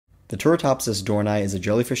The Turritopsis dohrnii is a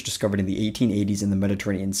jellyfish discovered in the 1880s in the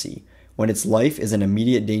Mediterranean Sea. When its life is in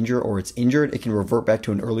immediate danger or it's injured, it can revert back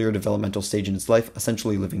to an earlier developmental stage in its life,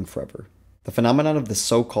 essentially living forever. The phenomenon of this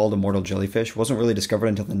so-called immortal jellyfish wasn't really discovered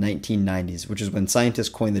until the 1990s, which is when scientists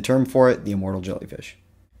coined the term for it, the immortal jellyfish.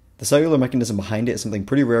 The cellular mechanism behind it is something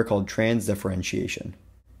pretty rare called transdifferentiation.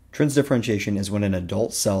 Transdifferentiation is when an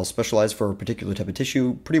adult cell specialized for a particular type of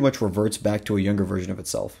tissue pretty much reverts back to a younger version of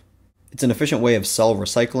itself. It's an efficient way of cell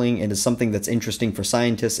recycling and is something that's interesting for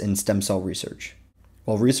scientists in stem cell research.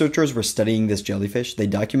 While researchers were studying this jellyfish, they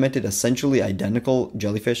documented essentially identical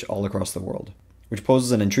jellyfish all across the world, which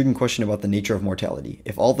poses an intriguing question about the nature of mortality.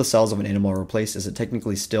 If all the cells of an animal are replaced, is it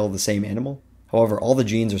technically still the same animal? However, all the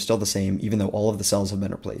genes are still the same even though all of the cells have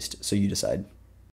been replaced, so you decide.